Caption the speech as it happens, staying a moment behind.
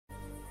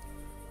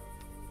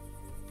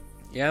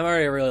Yeah, I'm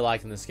already really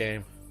liking this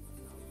game.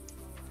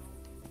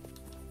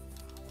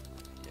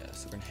 Yeah,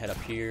 so we're gonna head up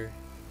here.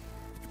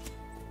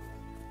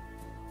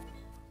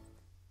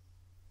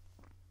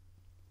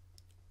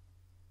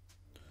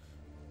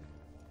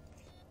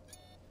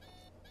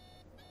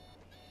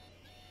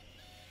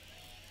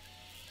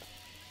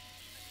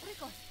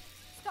 Rico,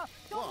 stop!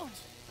 Don't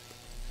move!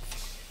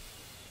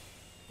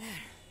 There.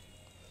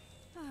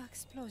 Ah,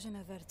 explosion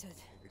averted.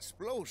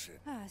 Explosion?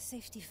 Ah,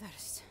 safety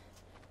first.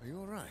 Are you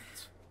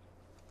alright?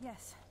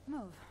 Yes,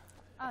 move.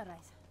 All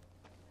right.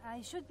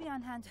 I should be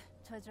on hand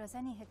to address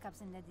any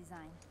hiccups in the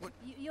design. What?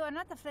 You are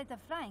not afraid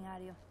of flying, are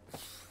you?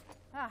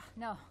 Ah,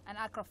 no. An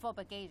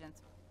acrophobic agent.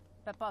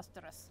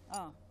 Preposterous.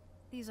 Oh,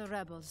 these are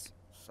rebels.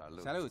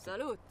 Salute. Salute.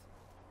 Salute.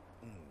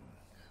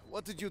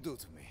 What did you do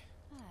to me?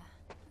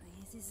 Ah,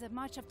 this is a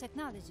march of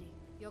technology.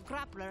 Your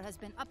grappler has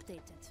been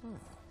updated.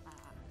 Ah,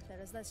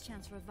 there is less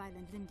chance for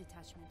violent limb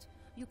detachment.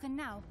 You can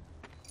now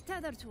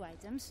tether to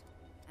items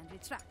and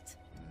retract.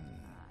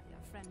 Your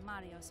friend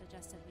Mario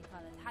suggested we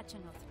call it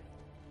Hachino 3.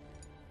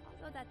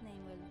 Although that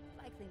name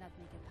will likely not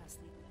make it past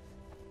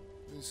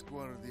legal. This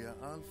Guardia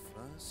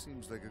Alpha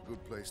seems like a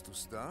good place to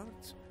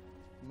start.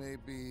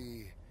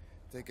 Maybe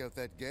take out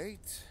that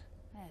gate?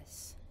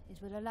 Yes,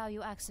 it will allow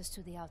you access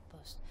to the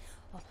outpost.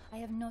 Oh, I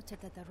have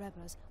noted that the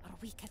rebels are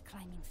weak at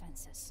climbing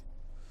fences.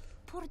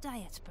 Poor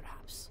diet,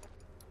 perhaps.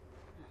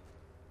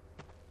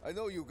 I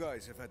know you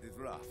guys have had it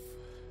rough,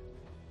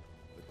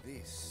 but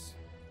this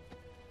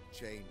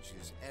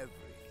changes everything.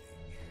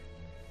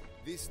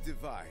 This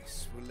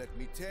device will let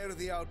me tear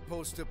the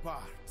outpost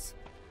apart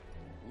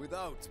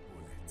without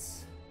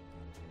bullets.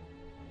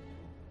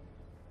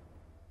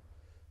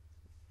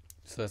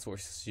 So that's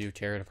what you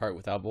tear it apart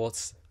without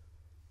bullets?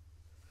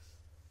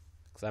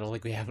 Because I don't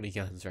think we have any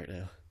guns right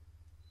now.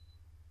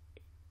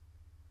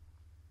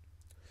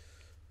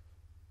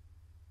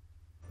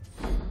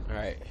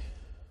 Alright.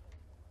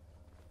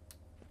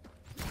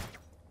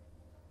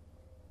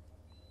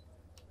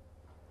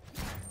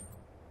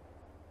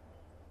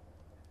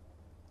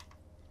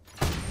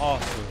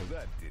 Awesome.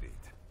 That did it.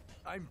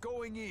 I'm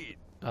going in.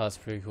 Oh, that's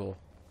pretty cool.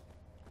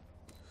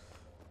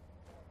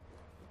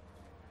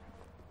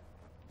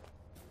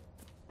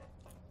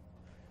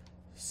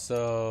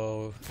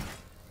 So...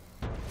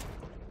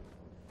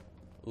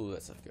 Ooh,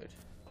 that's not good.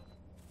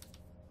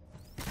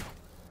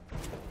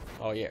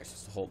 Oh yeah, it's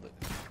just to hold it.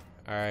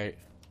 Alright.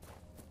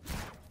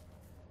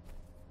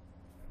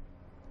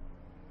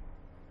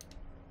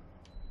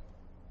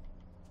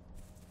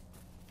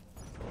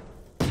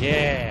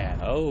 Yeah!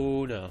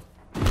 Oh no.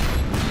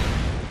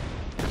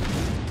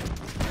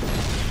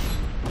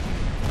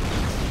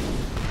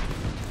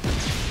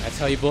 That's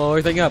how you blow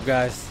everything up,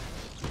 guys.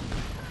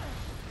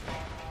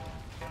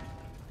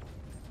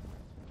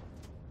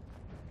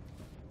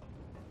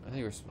 I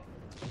think we're...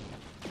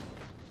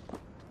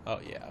 Oh,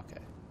 yeah,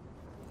 okay.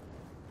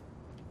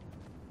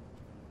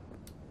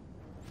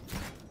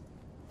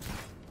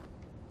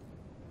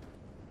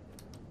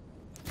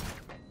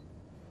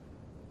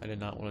 I did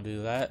not want to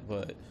do that,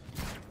 but...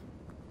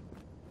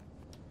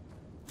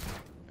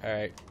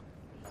 Alright.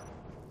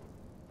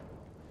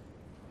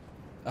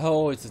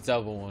 Oh, it's a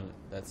double one.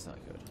 That's not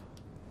good.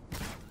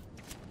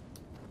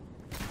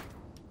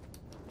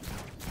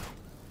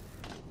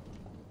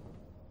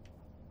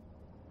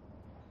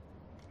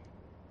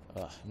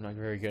 I'm not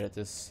very good at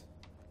this.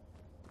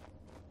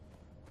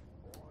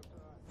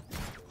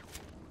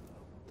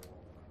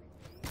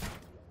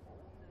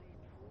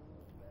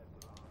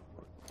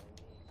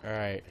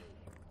 Alright.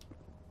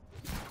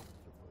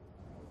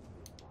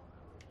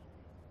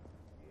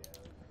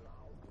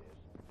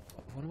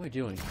 What am I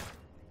doing?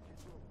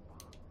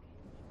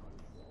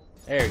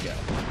 There you go.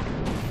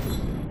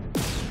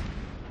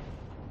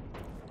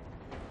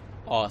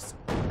 Awesome.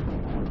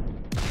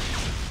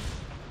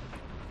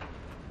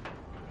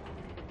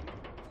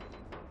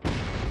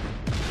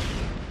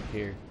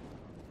 Here.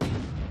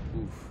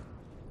 Oof.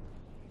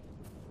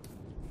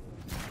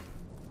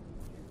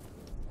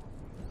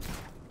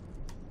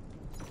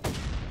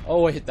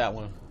 Oh, I hit that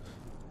one.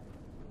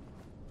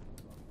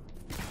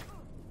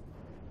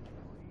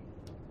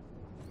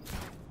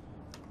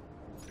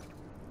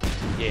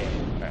 Yeah,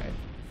 alright.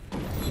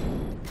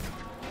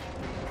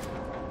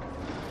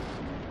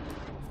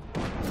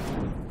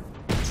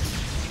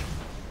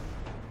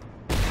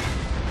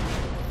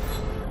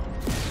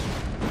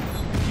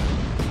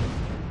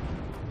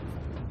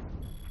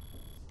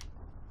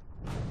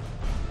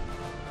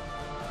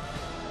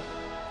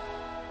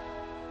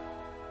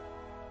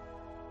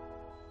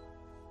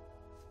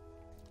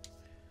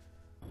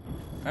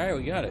 Alright,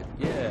 we got it.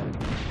 Yeah.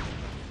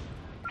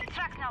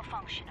 Track now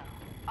functional.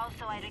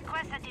 Also, I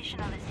request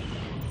additional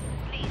assistance.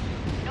 Please,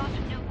 note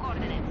new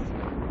coordinates.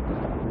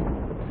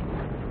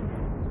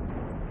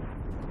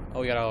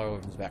 Oh, we got all our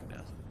weapons back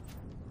now.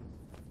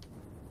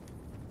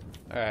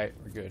 Alright,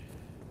 we're good.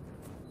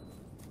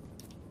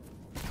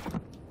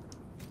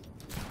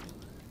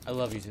 I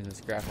love using this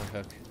grappling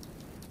hook.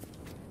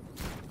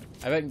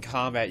 I bet in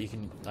combat you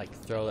can like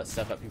throw that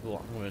stuff at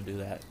people. I'm gonna do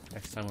that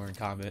next time we're in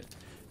combat.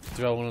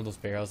 Throw one of those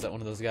barrels at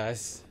one of those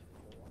guys.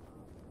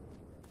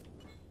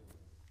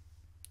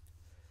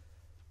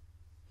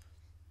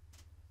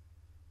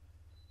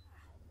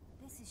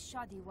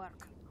 bloody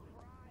work.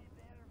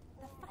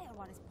 The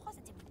firewall is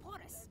positively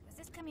porous. Was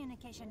this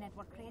communication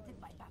network created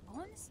by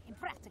baboons?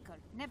 Impractical.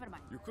 Never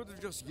mind. You could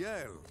have just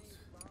yelled.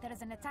 There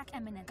is an attack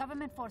imminent.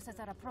 Government forces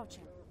are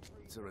approaching.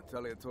 It's a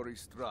retaliatory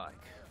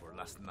strike for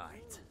last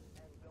night.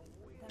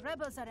 The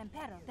rebels are in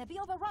peril. They'll be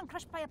overrun,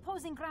 crushed by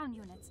opposing ground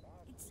units.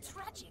 It's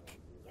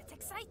tragic, yet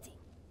exciting.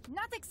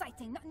 Not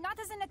exciting. Not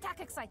as an attack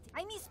exciting.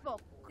 I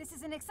misspoke. This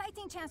is an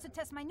exciting chance to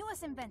test my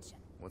newest invention.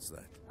 What's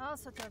that?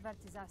 Also to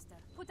avert disaster.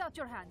 Put out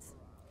your hands.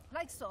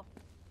 Like so.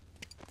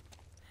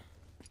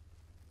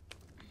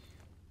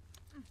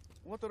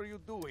 What are you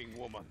doing,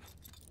 woman?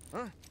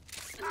 Huh?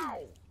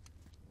 Ow!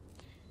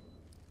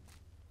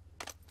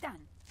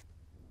 Done.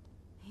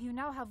 You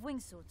now have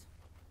wingsuit.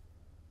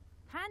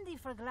 Handy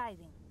for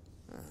gliding.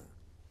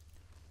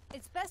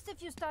 It's best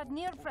if you start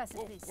near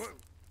precipice.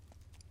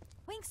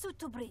 Wingsuit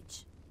to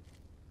bridge.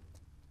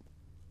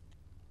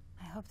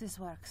 I hope this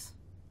works.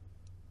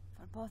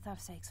 For both our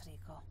sakes,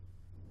 Rico.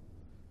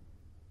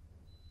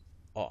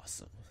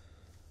 Awesome.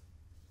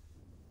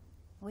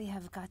 We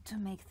have got to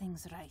make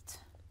things right.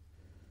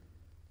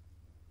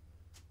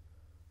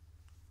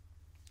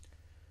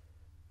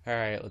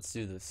 Alright, let's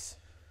do this.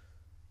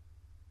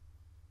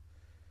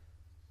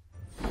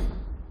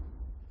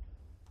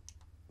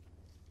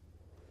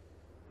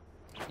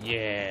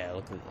 Yeah,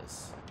 look at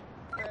this.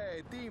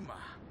 Hey, Dima.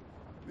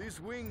 This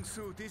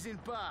wingsuit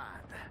isn't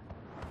bad.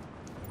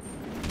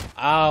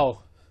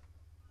 Ow!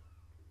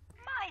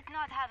 Might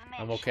not have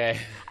mentioned. I'm okay.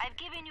 I've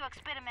given you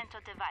experimental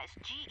device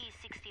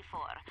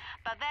GE-64,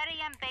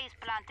 Bavarian base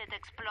planted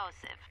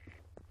explosive.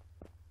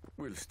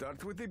 We'll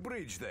start with the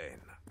bridge then.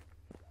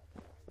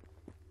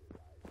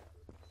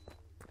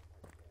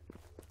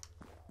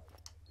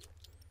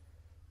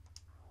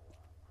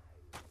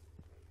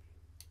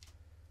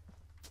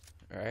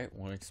 Alright,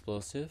 1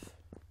 explosive.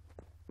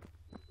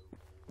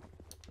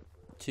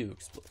 2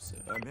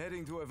 explosive. I'm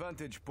heading to a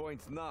vantage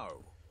point now.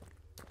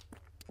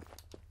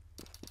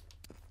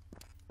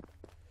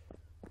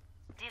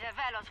 The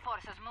Revelos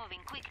force is moving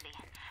quickly.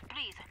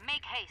 Please,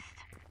 make haste.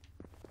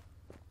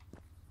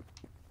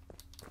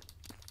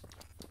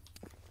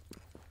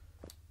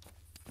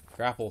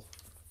 Grapple.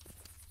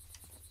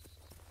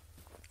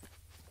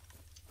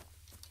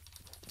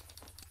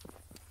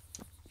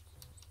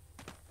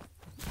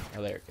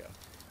 Oh, there we go.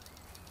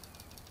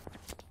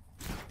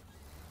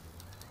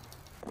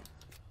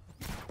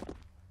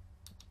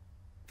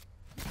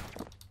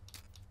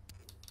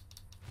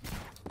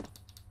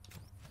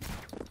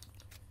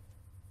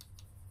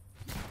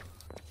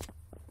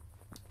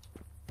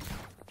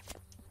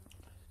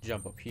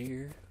 Jump up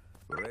here.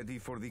 Ready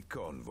for the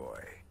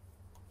convoy.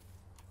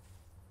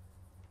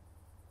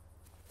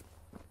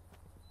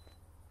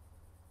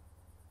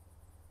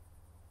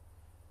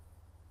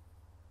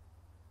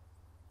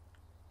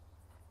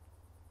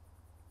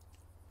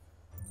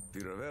 The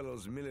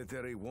Revelos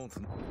military won't...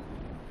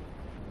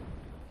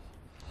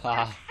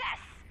 Ha! Success!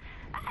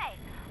 Hey,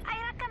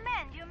 I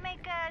recommend you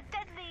make a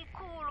deadly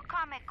cool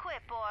comic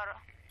quip or...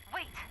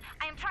 Wait,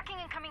 I am tracking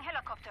incoming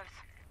helicopters.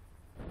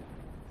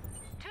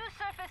 2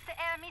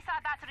 surface-to-air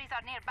missile batteries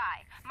are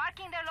nearby.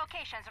 Marking their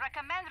locations.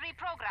 Recommend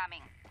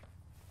reprogramming.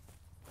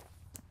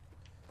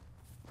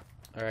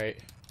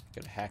 Alright,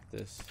 gotta hack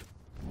this.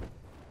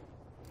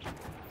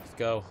 Let's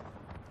go.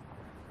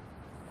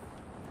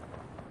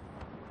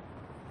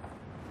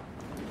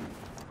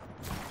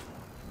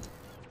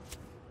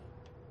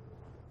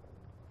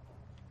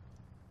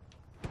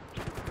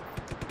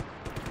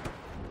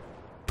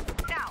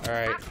 Now,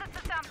 Alright. access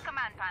to Sam's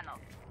command panel.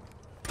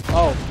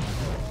 Oh!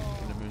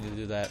 Didn't mean to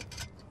do that.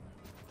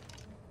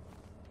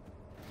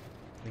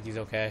 I think he's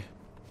okay.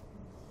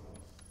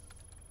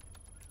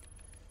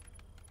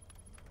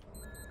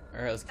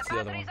 Alright, let's The get to the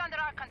other one. battery's under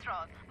our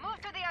control. Move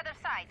to the other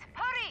side.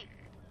 Hurry!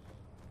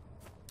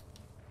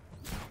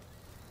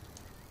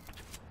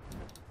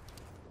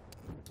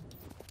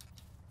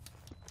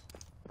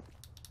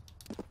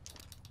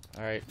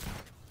 Alright.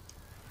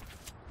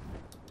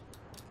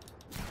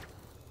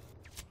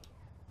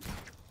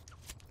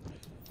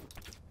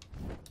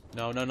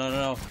 No, no, no, no,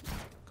 no.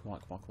 Come on,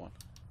 come on, come on.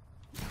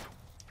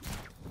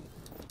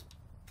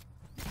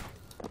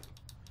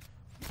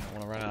 I don't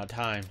want to run out of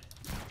time.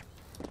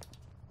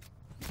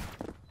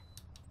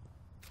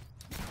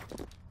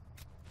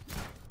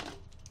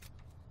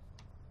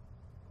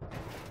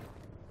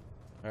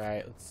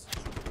 Alright, let's...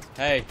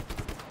 Hey!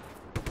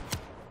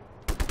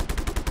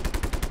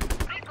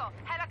 Rico,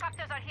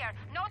 helicopters are here.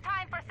 No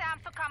time for Sam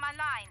to come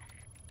online.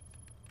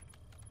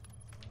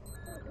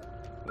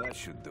 That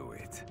should do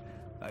it.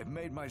 I've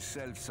made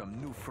myself some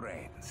new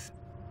friends.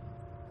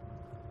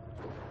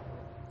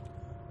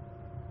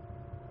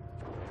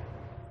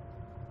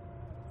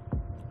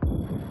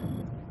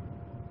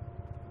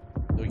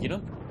 Do we get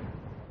him?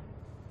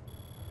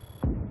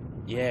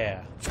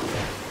 Yeah.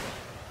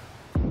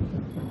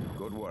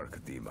 Good work,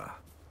 Dima.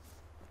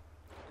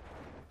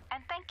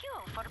 And thank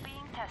you for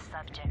being test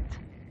subject.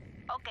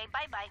 Okay,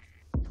 bye-bye.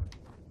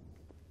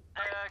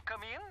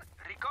 Come in.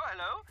 Rico,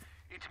 hello.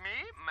 It's me,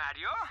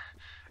 Mario.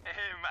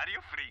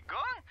 Mario Frico.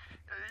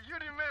 You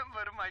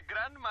remember my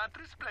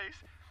grandmother's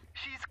place?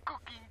 She's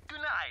cooking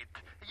tonight.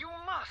 You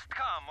must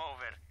come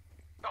over.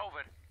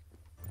 Over.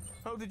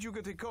 How did you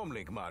get a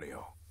comlink,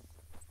 Mario?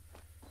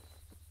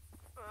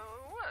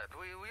 What?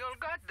 We all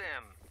got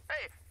them.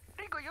 Hey,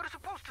 Rico, you're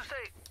supposed to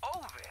say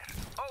over.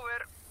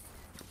 Over.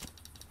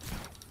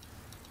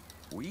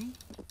 We?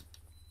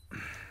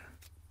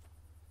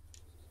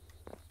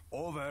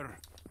 Over.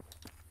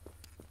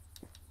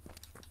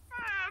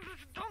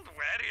 Don't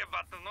worry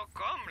about the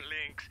no-com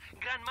links.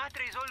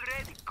 Grandmatre is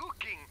already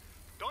cooking.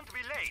 Don't be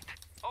late.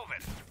 Over.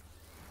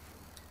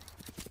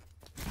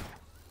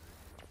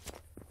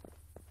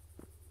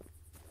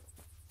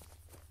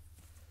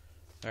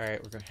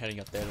 Alright, we're heading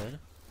up there then.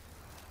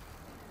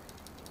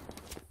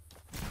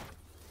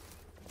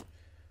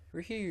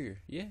 We're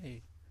here!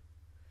 Yay!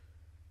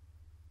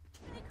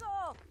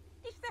 Rico,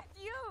 is that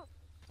you?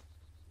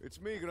 It's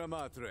me,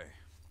 Gramatre.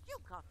 You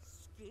got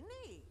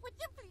skinny. Would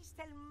you please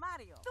tell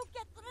Mario to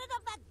get rid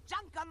of that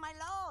junk on my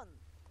lawn?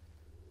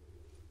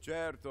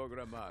 Certo,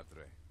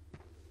 Gramatre.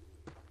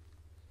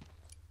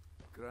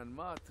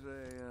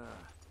 Granmatre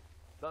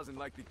doesn't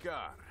like the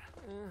car.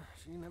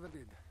 She never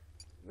did.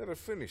 Never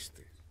finished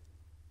it.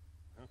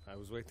 I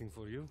was waiting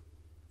for you.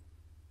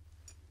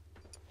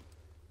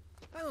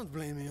 I don't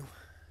blame you,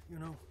 you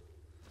know,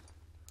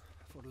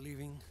 for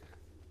leaving.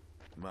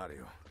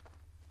 Mario,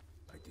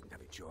 I didn't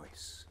have a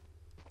choice.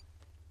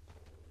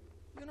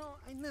 You know,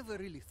 I never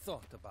really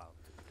thought about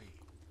it,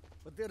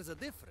 but there's a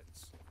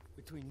difference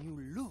between you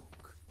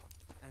look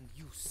and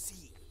you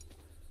see.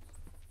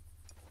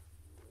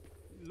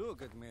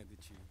 Look at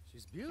Medici.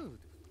 She's beautiful.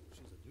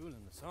 She's a jewel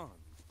in the sun.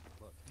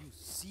 But you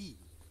see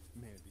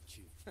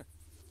Medici.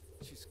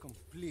 She's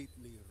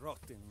completely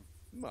rotten.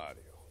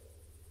 Mario,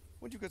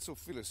 why'd you get so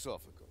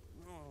philosophical?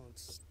 No,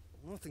 it's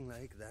nothing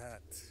like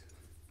that.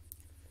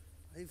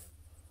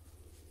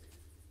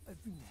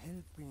 I've been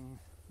helping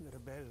the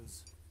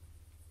rebels.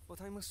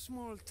 But I'm a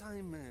small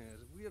timer.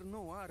 We're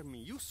no army.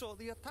 You saw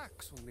the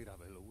attacks on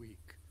Mirabello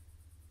Week.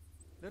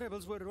 The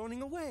rebels were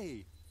running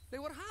away. They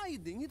were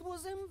hiding. It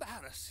was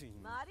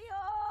embarrassing.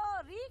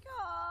 Mario,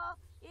 Rico,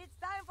 it's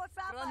time for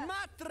supper.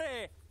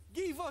 Granmatre,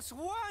 give us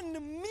 1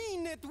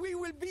 minute. We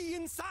will be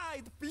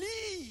inside,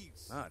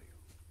 please. Mario,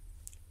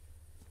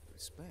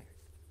 respect.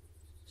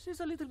 She's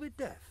a little bit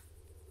deaf.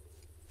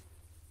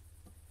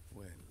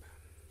 Well,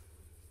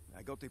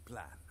 I got a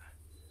plan.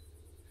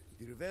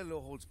 Di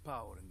Ravello holds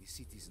power in the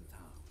cities and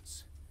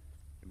towns.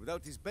 And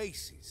without his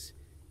bases,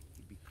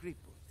 he'd be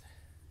crippled.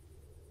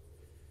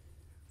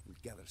 We'll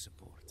gather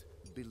support,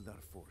 build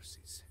our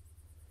forces.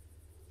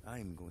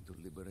 I'm going to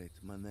liberate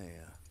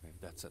Manea.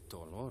 That's a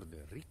tall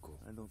order, Rico.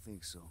 I don't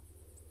think so.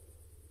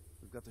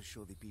 We've got to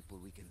show the people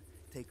we can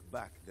take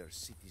back their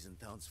cities and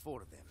towns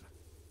for them.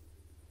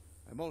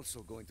 I'm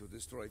also going to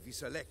destroy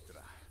Vis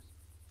Electra.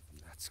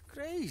 That's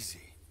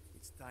crazy.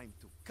 It's time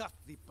to cut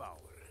the power.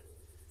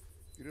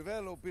 Di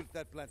Ravello built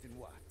that plant in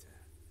what?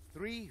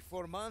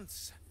 3-4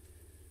 months?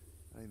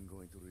 I'm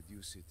going to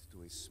reduce it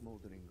to a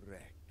smoldering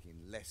wreck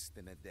in less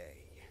than a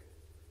day.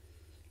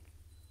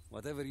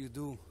 Whatever you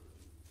do,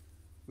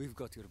 we've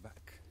got your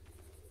back.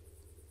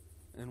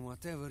 And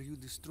whatever you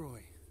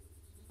destroy,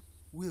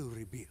 we'll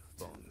rebuild.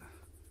 Bon.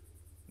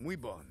 Muy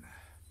bon.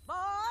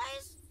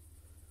 Boys!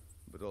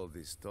 But all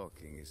this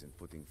talking isn't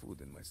putting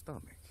food in my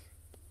stomach.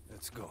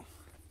 Let's go.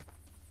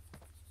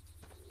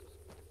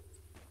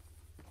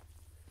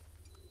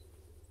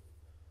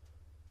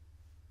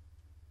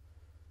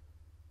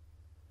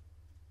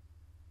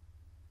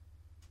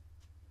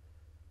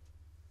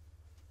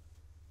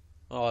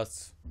 Oh,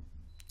 it's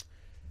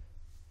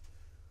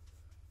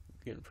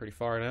getting pretty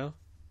far now.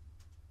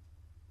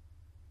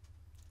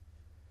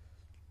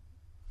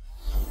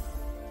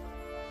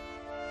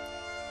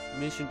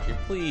 Mission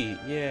complete,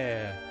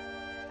 yeah.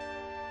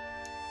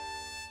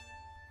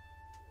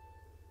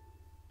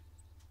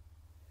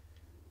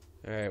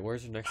 Alright,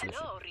 where's your next mission?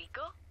 Hello,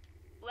 Rico.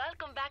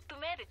 Welcome back to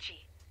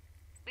Medici.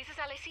 This is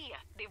Alessia,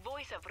 the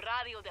voice of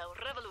Radio del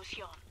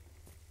Revolucion.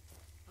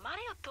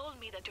 Mario told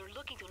me that you're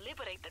looking to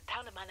liberate the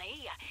town of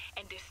Manea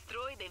and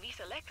destroy the Vis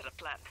Electra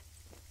plant.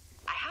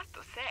 I have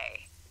to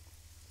say,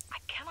 I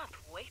cannot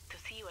wait to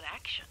see you in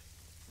action.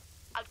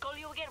 I'll call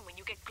you again when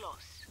you get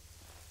close.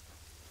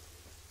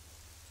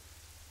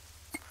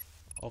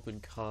 Open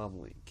comm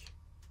link.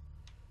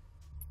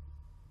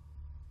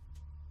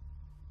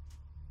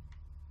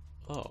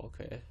 Oh,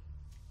 okay.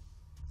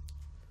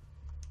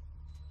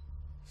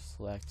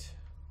 Select.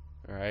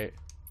 Alright.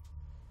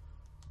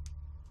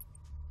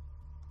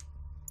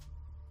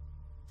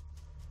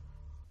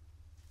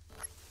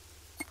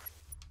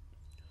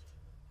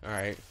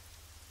 Alright.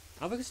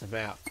 How big is the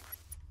map?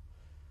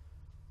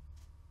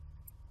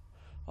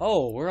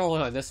 Oh, we're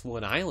only on this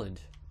one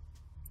island.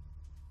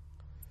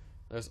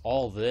 There's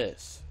all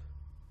this.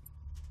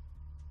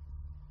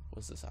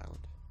 What's this island?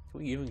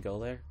 Can we even go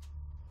there?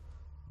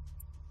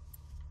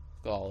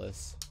 Look at all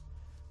this.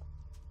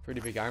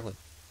 Pretty big island.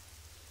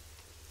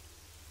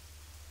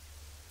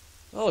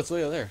 Oh, it's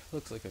way over there.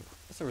 Looks like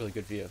that's a really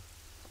good view.